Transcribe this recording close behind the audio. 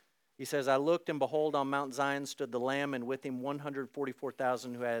He says, I looked, and behold, on Mount Zion stood the Lamb, and with him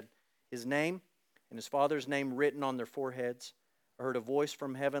 144,000 who had his name and his Father's name written on their foreheads. I heard a voice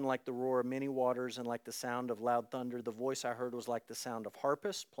from heaven like the roar of many waters and like the sound of loud thunder. The voice I heard was like the sound of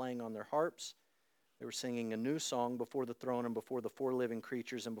harpists playing on their harps. They were singing a new song before the throne and before the four living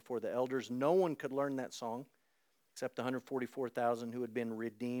creatures and before the elders. No one could learn that song except the 144,000 who had been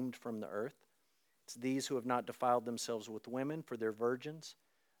redeemed from the earth. It's these who have not defiled themselves with women, for they're virgins.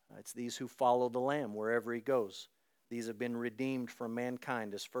 It's these who follow the Lamb wherever he goes. These have been redeemed from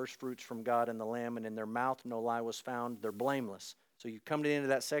mankind as first fruits from God and the Lamb, and in their mouth no lie was found. They're blameless. So you come to the end of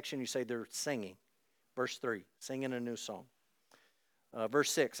that section, you say they're singing. Verse 3, singing a new song. Verse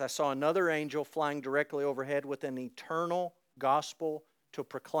 6, I saw another angel flying directly overhead with an eternal gospel to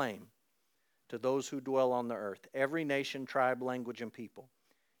proclaim to those who dwell on the earth, every nation, tribe, language, and people.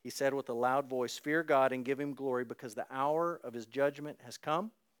 He said with a loud voice, fear God and give him glory, because the hour of his judgment has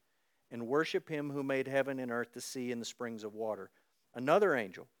come, and worship him who made heaven and earth, the sea, and the springs of water. Another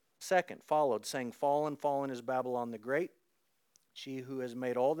angel, second, followed, saying, fallen, fallen is Babylon the Great, she who has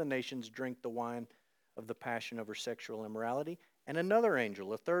made all the nations drink the wine of the passion of her sexual immorality. And another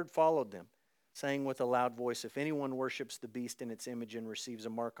angel, a third, followed them, saying with a loud voice, if anyone worships the beast in its image and receives a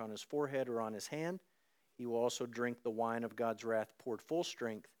mark on his forehead or on his hand, he will also drink the wine of God's wrath poured full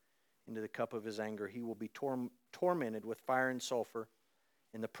strength into the cup of his anger. He will be tormented with fire and sulfur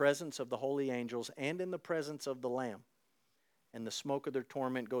in the presence of the holy angels and in the presence of the Lamb. And the smoke of their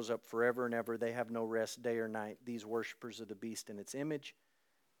torment goes up forever and ever. They have no rest day or night, these worshipers of the beast in its image,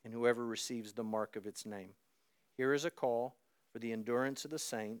 and whoever receives the mark of its name. Here is a call for the endurance of the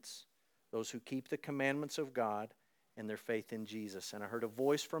saints, those who keep the commandments of God and their faith in Jesus. And I heard a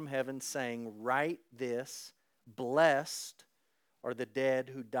voice from heaven saying, write this, blessed are the dead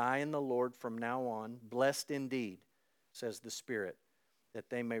who die in the Lord from now on. Blessed indeed, says the Spirit, that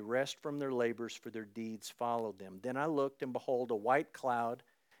they may rest from their labors, for their deeds followed them. Then I looked, and behold, a white cloud,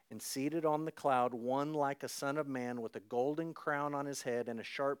 and seated on the cloud, one like a son of man, with a golden crown on his head and a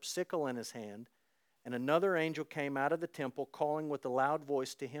sharp sickle in his hand. And another angel came out of the temple, calling with a loud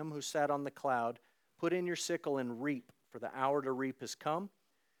voice to him who sat on the cloud, put in your sickle and reap, for the hour to reap has come,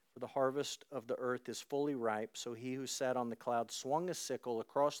 for the harvest of the earth is fully ripe. So he who sat on the cloud swung his sickle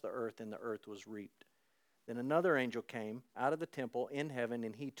across the earth, and the earth was reaped. Then another angel came out of the temple in heaven,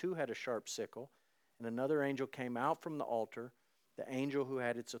 and he too had a sharp sickle. And another angel came out from the altar, the angel who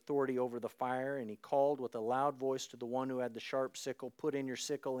had its authority over the fire, and he called with a loud voice to the one who had the sharp sickle, put in your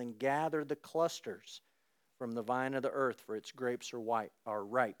sickle and gather the clusters from the vine of the earth, for its grapes are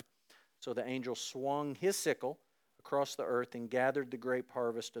ripe. So the angel swung his sickle across the earth and gathered the grape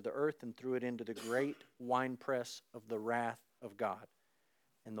harvest of the earth and threw it into the great winepress of the wrath of God.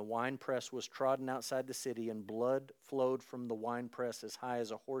 And the winepress was trodden outside the city, and blood flowed from the winepress as high as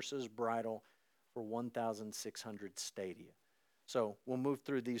a horse's bridle for 1,600 stadia. So we'll move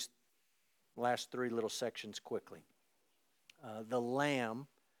through these last three little sections quickly. The Lamb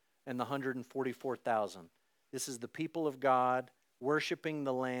and the 144,000. This is the people of God worshiping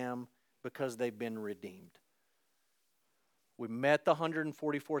the Lamb because they've been redeemed. We met the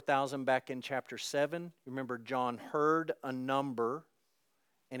 144,000 back in chapter 7. Remember, John heard a number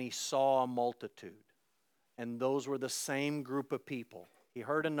and he saw a multitude. And those were the same group of people. He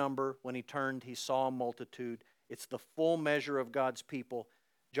heard a number. When he turned, he saw a multitude. It's the full measure of God's people.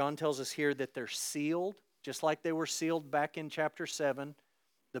 John tells us here that they're sealed, just like they were sealed back in chapter 7.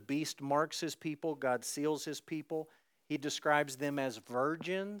 The beast marks his people. God seals his people. He describes them as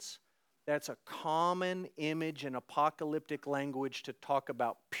virgins. That's a common image in apocalyptic language to talk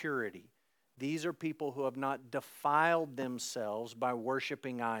about purity. These are people who have not defiled themselves by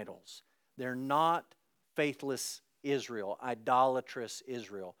worshiping idols. They're not faithless Israel, idolatrous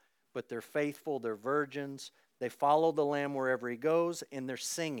Israel, but they're faithful, they're virgins, they follow the Lamb wherever he goes, and they're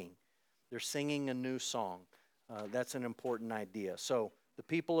singing. They're singing a new song. That's an important idea. So the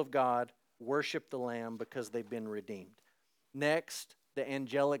people of God worship the Lamb because they've been redeemed. Next, the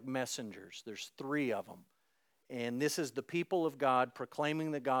angelic messengers. There's 3 of them. And this is the people of God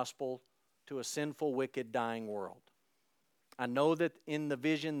proclaiming the gospel to a sinful, wicked, dying world. I know that in the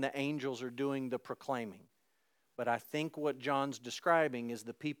vision the angels are doing the proclaiming, but I think what John's describing is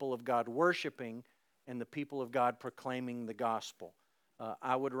the people of God worshiping and the people of God proclaiming the gospel.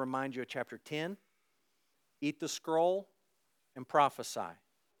 I would remind you of chapter 10, eat the scroll and prophesy,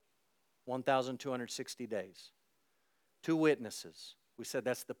 1,260 days. 2 witnesses. We said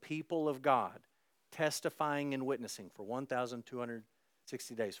that's the people of God testifying and witnessing for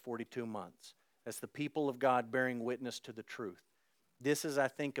 1,260 days, 42 months. That's the people of God bearing witness to the truth. This is, I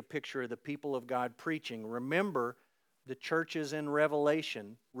think, a picture of the people of God preaching. Remember, the churches in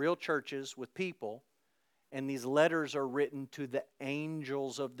Revelation, real churches with people, and these letters are written to the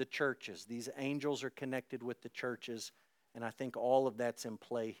angels of the churches. These angels are connected with the churches, and I think all of that's in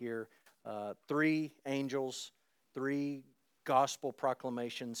play here. 3 angels, 3 gospel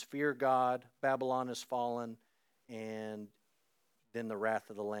proclamations: fear God, Babylon is fallen, and then the wrath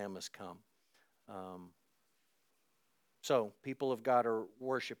of the Lamb has come. So people of God are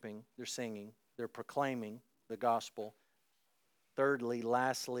worshiping, they're singing, they're proclaiming the gospel. Thirdly,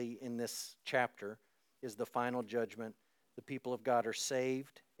 lastly, in this chapter is the final judgment. The people of God are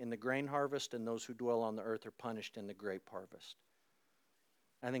saved in the grain harvest, and those who dwell on the earth are punished in the grape harvest.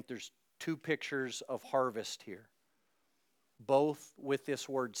 I think there's 2 pictures of harvest here, both with this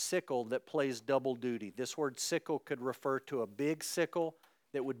word sickle that plays double duty. This word sickle could refer to a big sickle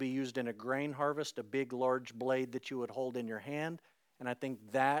that would be used in a grain harvest, a big, large blade that you would hold in your hand. And I think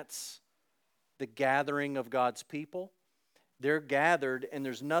that's the gathering of God's people. They're gathered, and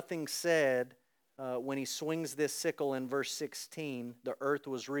there's nothing said when he swings this sickle in verse 16, the earth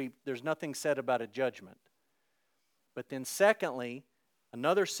was reaped. There's nothing said about a judgment. But then secondly,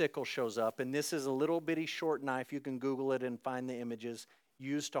 another sickle shows up, and this is a little bitty short knife. You can Google it and find the images,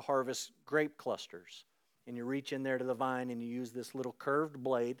 used to harvest grape clusters. And you reach in there to the vine and you use this little curved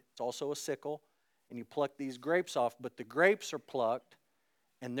blade. It's also a sickle. And you pluck these grapes off. But the grapes are plucked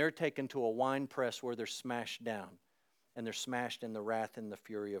and they're taken to a wine press where they're smashed down. And they're smashed in the wrath and the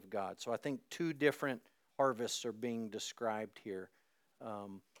fury of God. So I think 2 different harvests are being described here.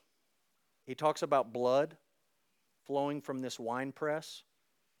 He talks about blood flowing from this wine press.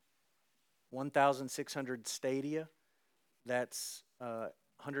 1,600 stadia. That's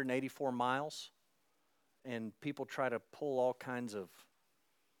 184 miles. And people try to pull all kinds of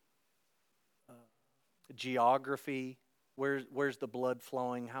geography. Where's the blood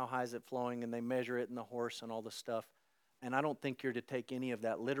flowing? How high is it flowing? And they measure it in the horse and all the stuff. And I don't think you're to take any of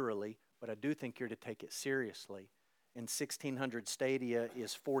that literally, but I do think you're to take it seriously. And 1,600 stadia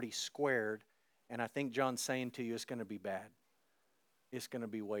is 40 squared. And I think John's saying to you, it's going to be bad. It's going to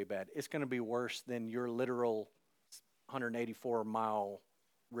be way bad. It's going to be worse than your literal 184-mile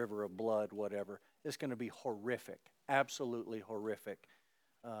river of blood, whatever. It's going to be horrific, absolutely horrific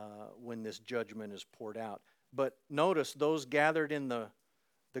when this judgment is poured out. But notice those gathered in the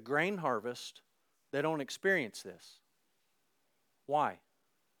grain harvest, they don't experience this. Why?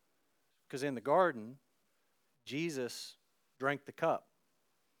 Because in the garden, Jesus drank the cup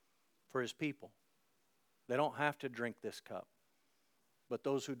for his people. They don't have to drink this cup. But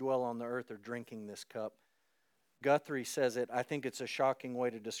those who dwell on the earth are drinking this cup. Guthrie says it, I think it's a shocking way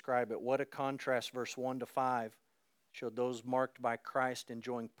to describe it. What a contrast, verse 1 to 5, showed those marked by Christ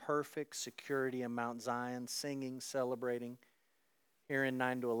enjoying perfect security in Mount Zion, singing, celebrating. Here in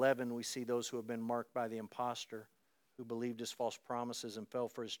 9 to 11, we see those who have been marked by the impostor, who believed his false promises and fell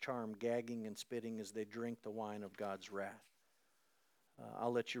for his charm, gagging and spitting as they drink the wine of God's wrath.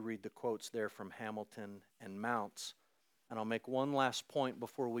 I'll let you read the quotes there from Hamilton and Mounts. And I'll make one last point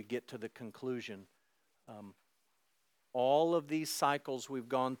before we get to the conclusion. All of these cycles we've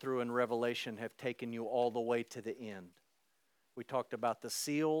gone through in Revelation have taken you all the way to the end. We talked about the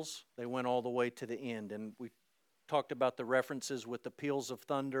seals. They went all the way to the end. And we talked about the references with the peals of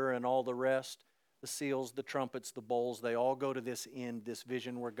thunder and all the rest. The seals, the trumpets, the bowls, they all go to this end, this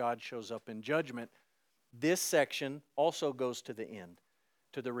vision where God shows up in judgment. This section also goes to the end,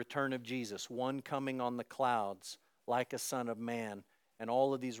 to the return of Jesus, one coming on the clouds like a son of man. And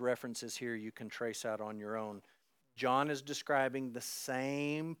all of these references here you can trace out on your own. John is describing the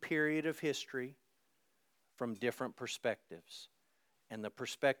same period of history from different perspectives. And the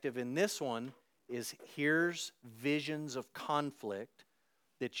perspective in this one is here's visions of conflict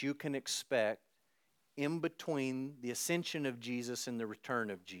that you can expect in between the ascension of Jesus and the return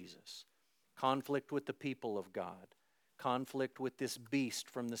of Jesus. Conflict with the people of God. Conflict with this beast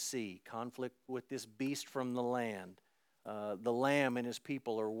from the sea. Conflict with this beast from the land. The Lamb and his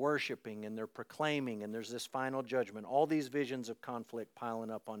people are worshiping and they're proclaiming, and there's this final judgment. All these visions of conflict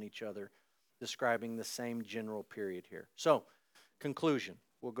piling up on each other, describing the same general period here. So, conclusion.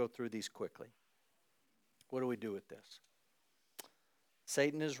 We'll go through these quickly. What do we do with this?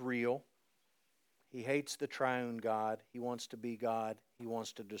 Satan is real. He hates the triune God. He wants to be God. He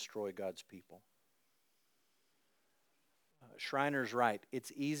wants to destroy God's people. Schreiner's right.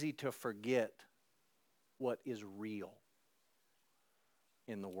 It's easy to forget what is real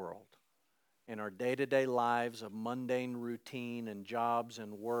in the world. In our day-to-day lives of mundane routine and jobs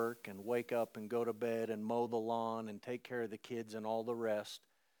and work and wake up and go to bed and mow the lawn and take care of the kids and all the rest,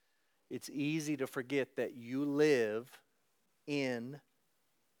 it's easy to forget that you live in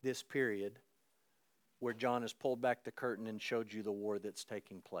this period where John has pulled back the curtain and showed you the war that's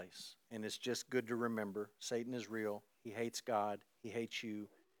taking place. And it's just good to remember, Satan is real. He hates God. He hates you.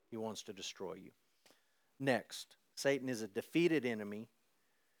 He wants to destroy you. Next, Satan is a defeated enemy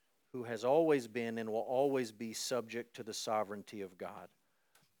who has always been and will always be subject to the sovereignty of God.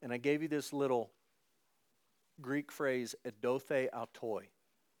 And I gave you this little Greek phrase, edothe autoi.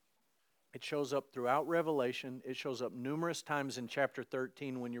 It shows up throughout Revelation. It shows up numerous times in chapter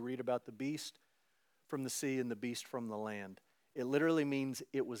 13 when you read about the beast from the sea and the beast from the land. It literally means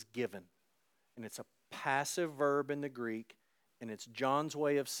it was given. And it's a passive verb in the Greek, and it's John's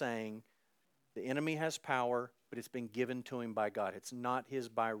way of saying the enemy has power, but it's been given to him by God. It's not his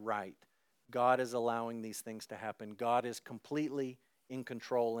by right. God is allowing these things to happen. God is completely in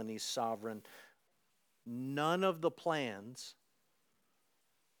control, and he's sovereign. None of the plans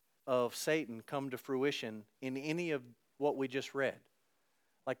of Satan come to fruition in any of what we just read.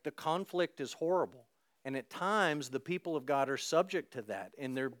 Like, the conflict is horrible. And at times, the people of God are subject to that,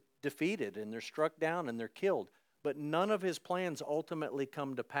 and they're defeated, and they're struck down, and they're killed. But none of his plans ultimately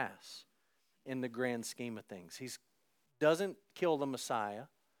come to pass in the grand scheme of things. He doesn't kill the Messiah,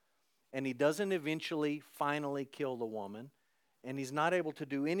 and he doesn't eventually, finally kill the woman, and he's not able to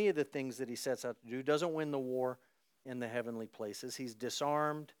do any of the things that he sets out to do. Doesn't win the war in the heavenly places. He's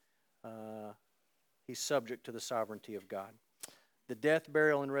disarmed. He's subject to the sovereignty of God. The death,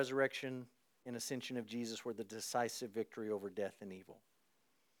 burial, and resurrection and ascension of Jesus were the decisive victory over death and evil.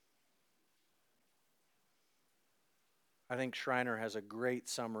 I think Schreiner has a great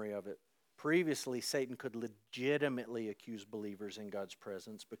summary of it. Previously, Satan could legitimately accuse believers in God's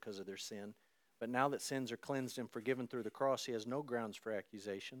presence because of their sin. But now that sins are cleansed and forgiven through the cross, he has no grounds for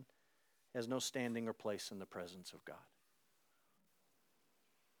accusation. He has no standing or place in the presence of God.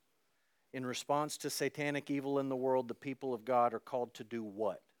 In response to satanic evil in the world, the people of God are called to do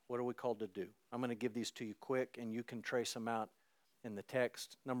what? What are we called to do? I'm going to give these to you quick, and you can trace them out in the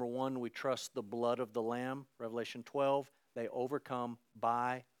text. Number one, we trust the blood of the Lamb. Revelation 12, they overcome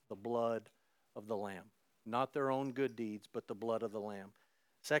by the blood of the Lamb. Not their own good deeds, but the blood of the Lamb.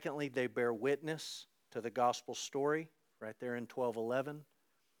 Secondly, they bear witness to the gospel story, right there in 12:11.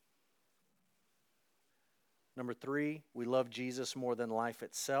 Number three, we love Jesus more than life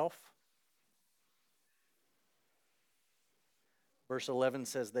itself. Verse 11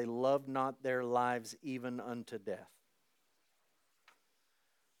 says, they loved not their lives even unto death.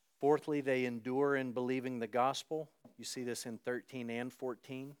 Fourthly, they endure in believing the gospel. You see this in 13 and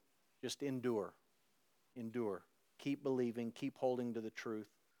 14. Just endure. Endure. Keep believing. Keep holding to the truth.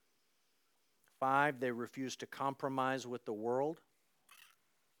 5, they refuse to compromise with the world.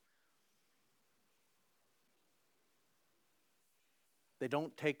 They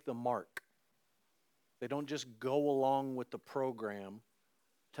don't take the mark. They don't just go along with the program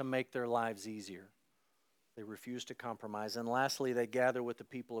to make their lives easier. They refuse to compromise. And lastly, they gather with the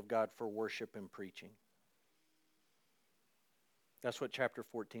people of God for worship and preaching. That's what chapter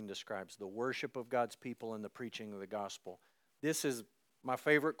 14 describes, the worship of God's people and the preaching of the gospel. This is my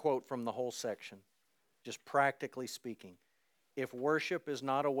favorite quote from the whole section, just practically speaking. If worship is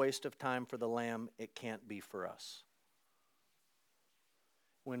not a waste of time for the Lamb, it can't be for us.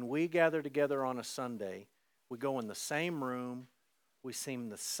 When we gather together on a Sunday, we go in the same room, we sing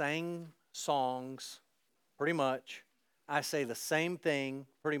the same songs, pretty much. I say the same thing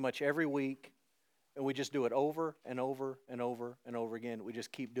pretty much every week, and we just do it over and over and over and over again. We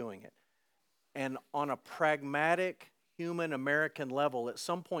just keep doing it. And on a pragmatic, human, American level, at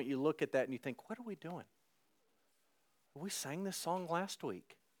some point you look at that and you think, what are we doing? We sang this song last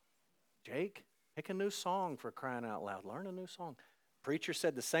week. Jake, pick a new song for crying out loud. Learn a new song. Preacher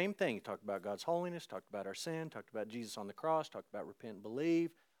said the same thing. He talked about God's holiness, talked about our sin, talked about Jesus on the cross, talked about repent and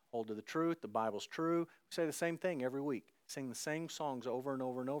believe, hold to the truth, the Bible's true. We say the same thing every week. Sing the same songs over and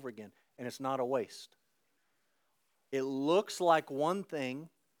over and over again, and it's not a waste. It looks like one thing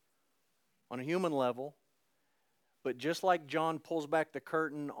on a human level, but just like John pulls back the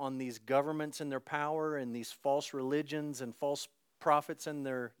curtain on these governments and their power and these false religions and false prophets and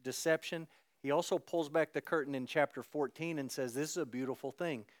their deception, he also pulls back the curtain in chapter 14 and says, this is a beautiful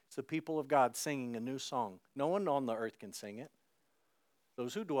thing. It's the people of God singing a new song. No one on the earth can sing it.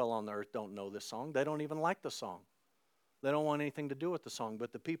 Those who dwell on the earth don't know this song. They don't even like the song. They don't want anything to do with the song.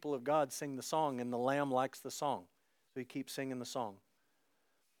 But the people of God sing the song, and the Lamb likes the song. So he keeps singing the song.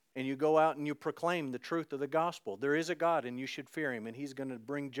 And you go out and you proclaim the truth of the gospel. There is a God, and you should fear him, and he's going to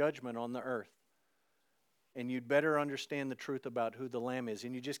bring judgment on the earth. And you'd better understand the truth about who the Lamb is.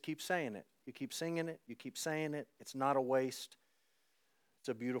 And you just keep saying it. You keep singing it. You keep saying it. It's not a waste. It's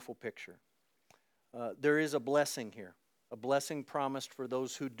a beautiful picture. There is a blessing here. a blessing promised for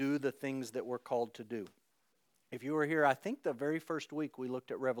those who do the things that we're called to do. If you were here, I think the very first week we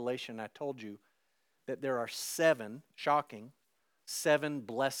looked at Revelation, I told you that there are 7, shocking, 7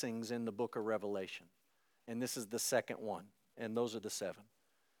 blessings in the book of Revelation. And this is the second one, and those are the 7.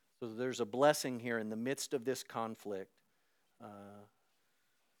 So there's a blessing here in the midst of this conflict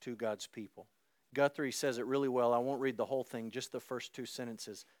to God's people. Guthrie says it really well. I won't read the whole thing, just the first 2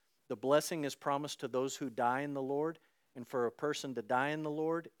 sentences. The blessing is promised to those who die in the Lord, and for a person to die in the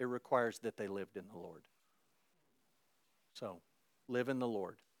Lord, it requires that they lived in the Lord. So, live in the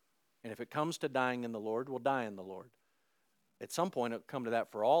Lord. And if it comes to dying in the Lord, we'll die in the Lord. At some point, it'll come to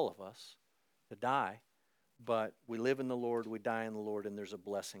that for all of us, to die. But we live in the Lord, we die in the Lord, and there's a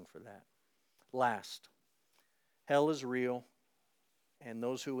blessing for that. Last, hell is real, and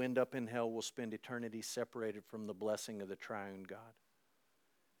those who end up in hell will spend eternity separated from the blessing of the triune God.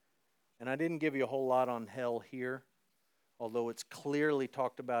 And I didn't give you a whole lot on hell here, although it's clearly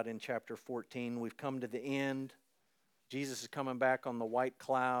talked about in chapter 14. We've come to the end. Jesus is coming back on the white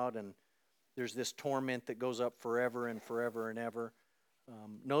cloud, and there's this torment that goes up forever and forever and ever.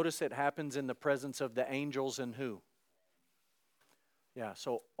 Notice it happens in the presence of the angels and who? Yeah,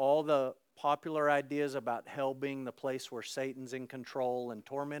 so all the popular ideas about hell being the place where Satan's in control and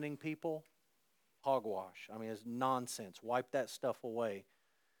tormenting people, hogwash. I mean, it's nonsense. Wipe that stuff away.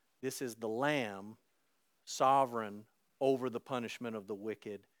 This is the Lamb, sovereign over the punishment of the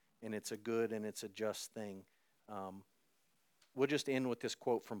wicked, and it's a good and it's a just thing. We'll just end with this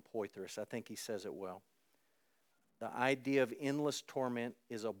quote from Poythress. I think he says it well. The idea of endless torment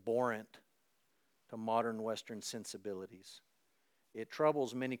is abhorrent to modern Western sensibilities. It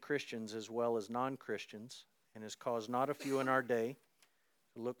troubles many Christians as well as non-Christians and has caused not a few in our day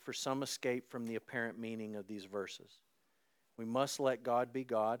to look for some escape from the apparent meaning of these verses. We must let God be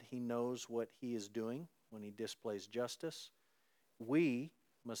God. He knows what He is doing when He displays justice. We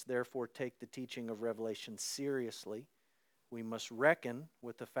must therefore take the teaching of Revelation seriously. We must reckon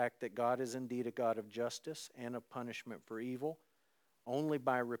with the fact that God is indeed a God of justice and of punishment for evil. Only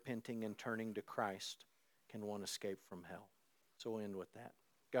by repenting and turning to Christ can one escape from hell. So we'll end with that.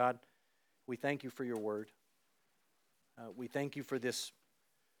 God, we thank you for your word. We thank you for this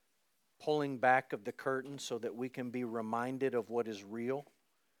pulling back of the curtain so that we can be reminded of what is real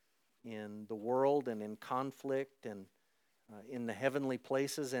in the world and in conflict and in the heavenly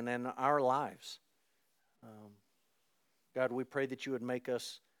places and in our lives. God, we pray that you would make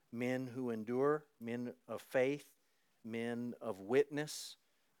us men who endure, men of faith, men of witness,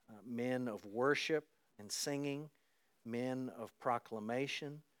 men of worship and singing, men of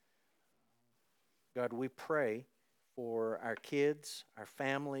proclamation. God, we pray for our kids, our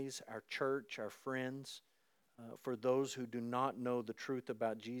families, our church, our friends, for those who do not know the truth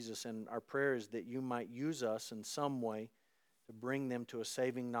about Jesus. And our prayer is that you might use us in some way to bring them to a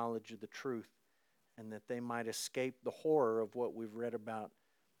saving knowledge of the truth, and that they might escape the horror of what we've read about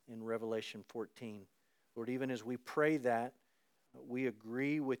in Revelation 14. Lord, even as we pray that, we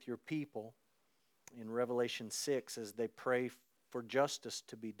agree with your people in Revelation 6 as they pray for justice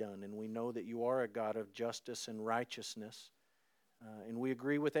to be done. And we know that you are a God of justice and righteousness. And we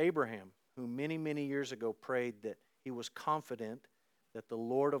agree with Abraham, who many, many years ago prayed that he was confident that the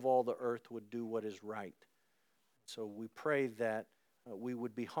Lord of all the earth would do what is right. So we pray that we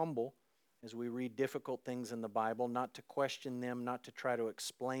would be humble as we read difficult things in the Bible, not to question them, not to try to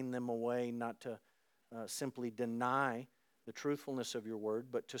explain them away, not to simply deny the truthfulness of your word,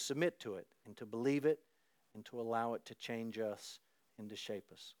 but to submit to it and to believe it and to allow it to change us and to shape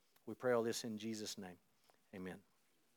us. We pray all this in Jesus' name. Amen.